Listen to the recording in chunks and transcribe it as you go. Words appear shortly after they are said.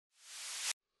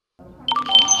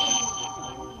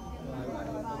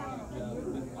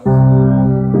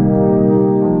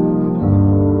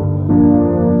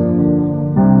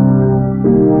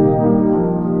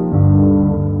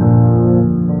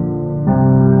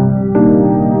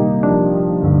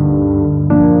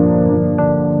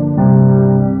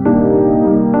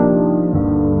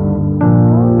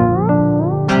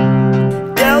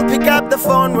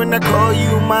phone when I call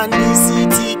you, man,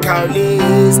 DCT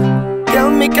cowlays. Girl,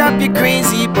 make up your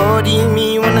crazy body,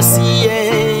 me wanna see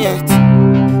it.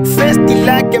 Festy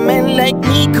like a man like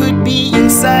me could be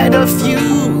inside of you.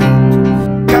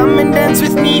 Come and dance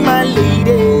with me, my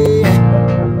lady.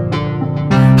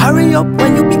 Hurry up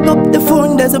when you pick up the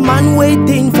phone, there's a man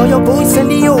waiting for your voice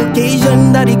and the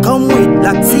occasion that he come with.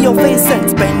 Like see your face and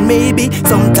spend maybe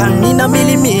some time in a milli.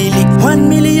 1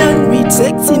 million with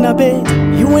sex in a bed.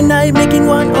 You and I making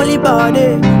one only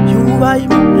body. You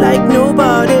vibe like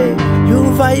nobody. You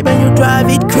vibe and you drive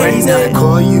it crazy. When I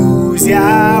call you,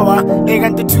 Ziawa,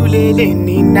 eganto tulele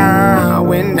nina.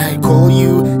 When I call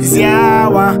you,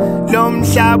 Ziawa,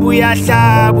 lomhlabu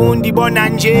uyahlabu, ndibona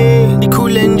nje,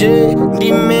 ndikhule nje,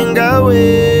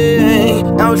 ndimengawe.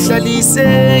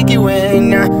 Awuhlaliseki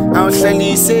wena,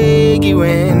 awuhlaliseki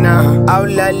wena.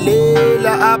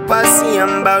 Awulalela apha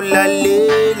sihamba,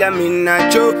 awulalela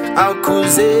minacho.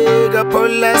 Awukhuzeka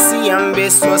phola sihambe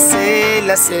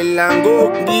swasela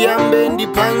selango. Ndihambe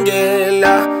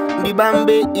ndipangela,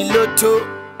 ndibambe iloto.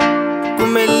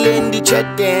 Kumele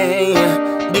ndichate,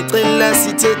 ndicela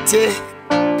sithethe.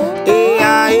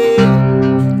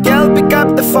 Girl, pick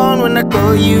up the phone when I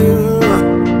call you.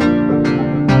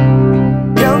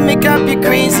 Girl, make up your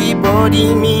crazy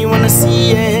body, me wanna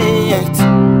see it.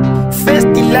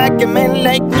 Festy like a man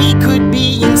like me could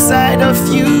be inside of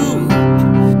you.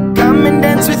 Come and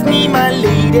dance with me, my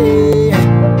lady.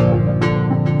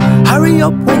 Hurry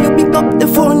up when you pick up the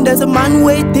phone, there's a man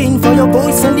waiting for your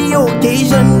voice and the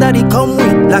occasion that he come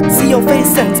with. Like see your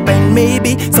face and spend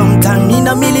maybe some time in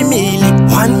a milli.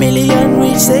 1 million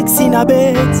with sex in a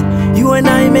bed. You and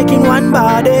I making one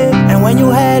body. And when you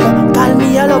hello, call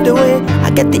me, I love the way I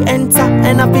get the answer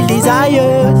and I feel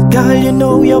desires. Girl, you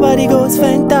know your body goes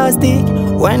fantastic.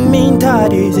 When me in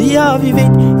Tadis, he have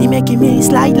it. He making me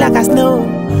slide like a snow.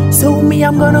 So me,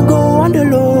 I'm gonna go on the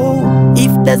low.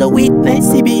 If there's a witness,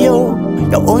 CBO.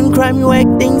 Your own crime, you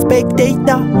acting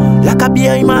spectator. Like a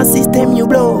beer in my system, you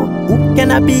blow. Who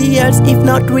can I be else if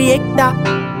not reactor?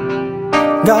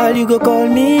 Girl, you go call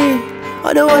me,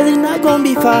 otherwise it's not gonna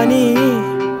be funny.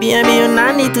 Baby, you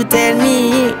not need to tell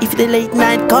me if the late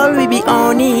night call will be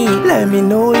on it. Let me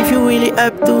know if you really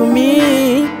up to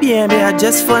me. Baby, I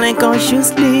just falling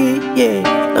consciously. Yeah,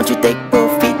 don't you take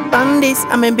profit on this.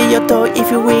 I may be your toy if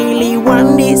you really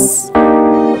want this.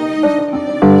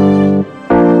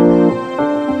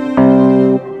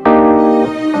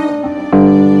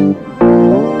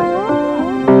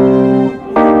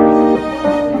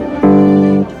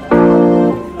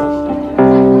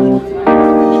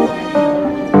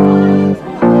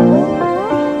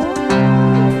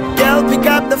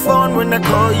 When I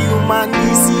call you, my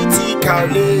DCT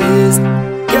cowlays.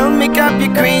 Girl, make up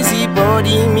your crazy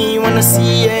body, me wanna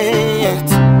see it.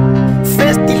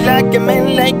 Festy like a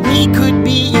man like me could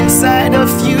be inside of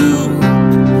you.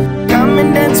 Come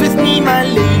and dance with me, my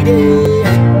lady.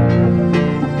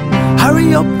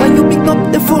 Hurry up when you pick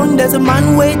up the phone, there's a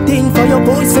man waiting for your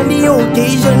voice and the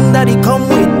occasion that he come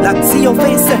with. Like see your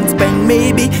face and spend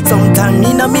maybe some time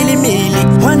in a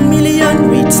milli. 1 million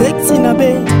with sex in a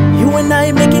bed. You and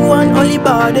I making one only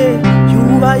body. You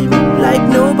vibe like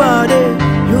nobody.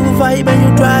 You vibe and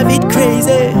you drive it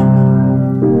crazy.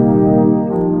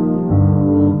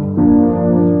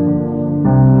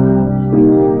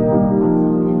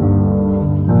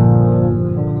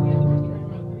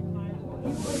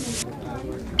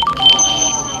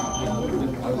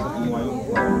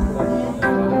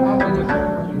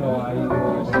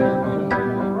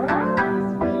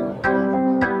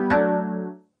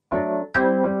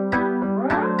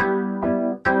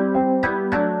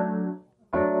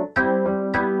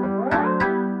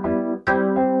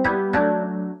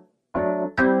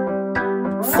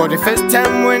 For the first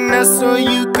time when I saw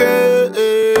you, girl,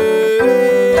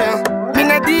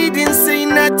 and I didn't say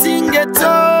nothing at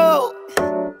all.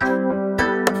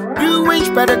 You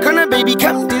ain't by the corner, baby,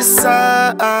 come this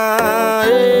side.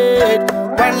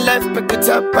 One life, pick it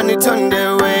up and it's on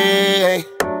the way.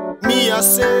 Me, I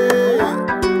say,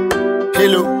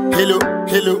 hello, hello,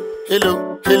 hello,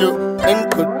 hello, hello,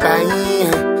 and goodbye.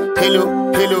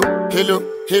 Hello, hello, hello,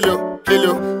 hello,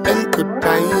 hello, and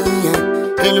goodbye.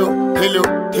 Hello, hello,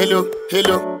 hello,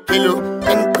 hello, hello,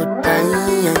 and goodbye.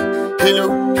 Hello,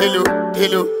 hello,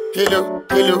 hello, hello,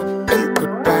 hello, and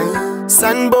goodbye.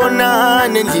 Sanbona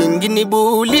nendlini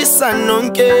bulisa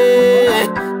nonke.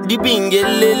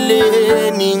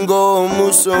 Dibingelele ningo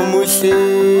muso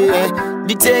muhle.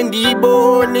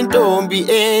 Ditendibone intombi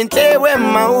enhle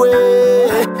wemawe.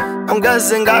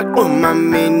 Angaze ngaqoma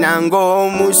mina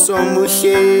ngomuso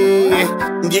muhle.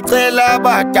 Ngicela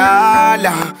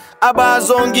abadala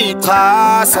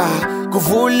abazongichasa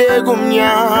kuvule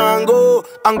kumnyango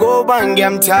angoba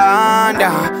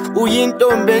ngiyamthanda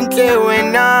uyintombi enhle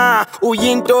wena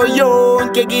uyinto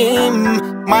yonke kimi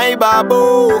my babo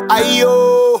ayo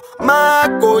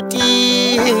makoti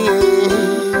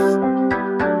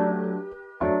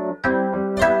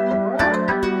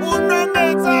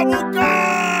unongetsa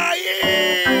bukaye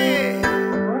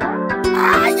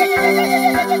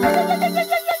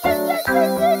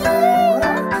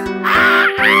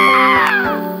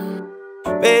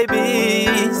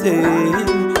Baby, say,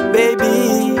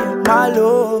 baby, my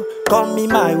love, come in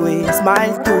my way,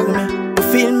 smile to me. You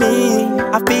feel me,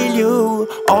 I feel you.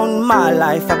 On my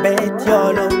life, I bet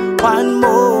your love. One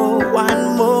more,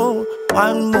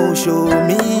 show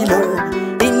me love.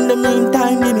 In the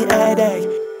meantime, give me headache.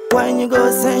 When you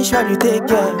go sensual, you take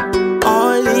care.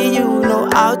 Only you know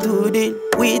how to deal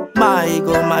with my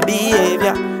ego, my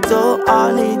behavior. So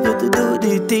I need you to do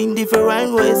the thing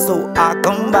different ways, so I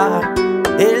come back.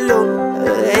 Hello,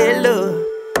 hello,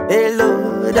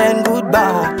 hello, then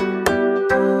goodbye.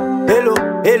 Hello,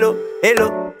 hello,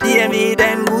 hello, DMV,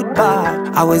 then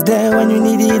goodbye. I was there when you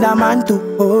needed a man to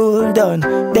hold on,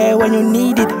 there when you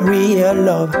needed real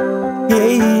love.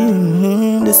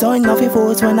 Yeah, the sun of your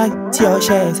force when I get your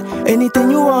shares. Anything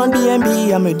you want,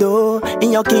 DMV, I'm a door.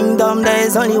 In your kingdom,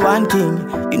 there's only one king.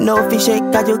 You know if you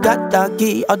shake that you got the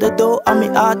key out the door of my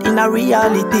heart in a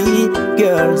reality.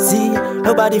 Girl, see,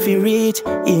 nobody feel reach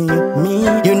in me.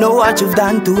 You know what you've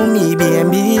done to me,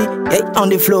 BNB. Hey, on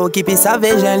the floor, keep it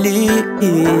savagely.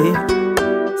 Yeah.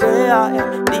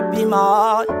 Say, deep in my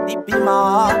heart, deep in my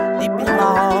heart, deep in my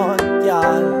heart,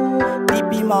 yeah.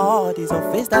 Deep in my heart is a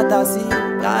face that I see.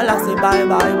 Girl, I say bye,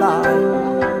 bye,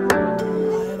 bye.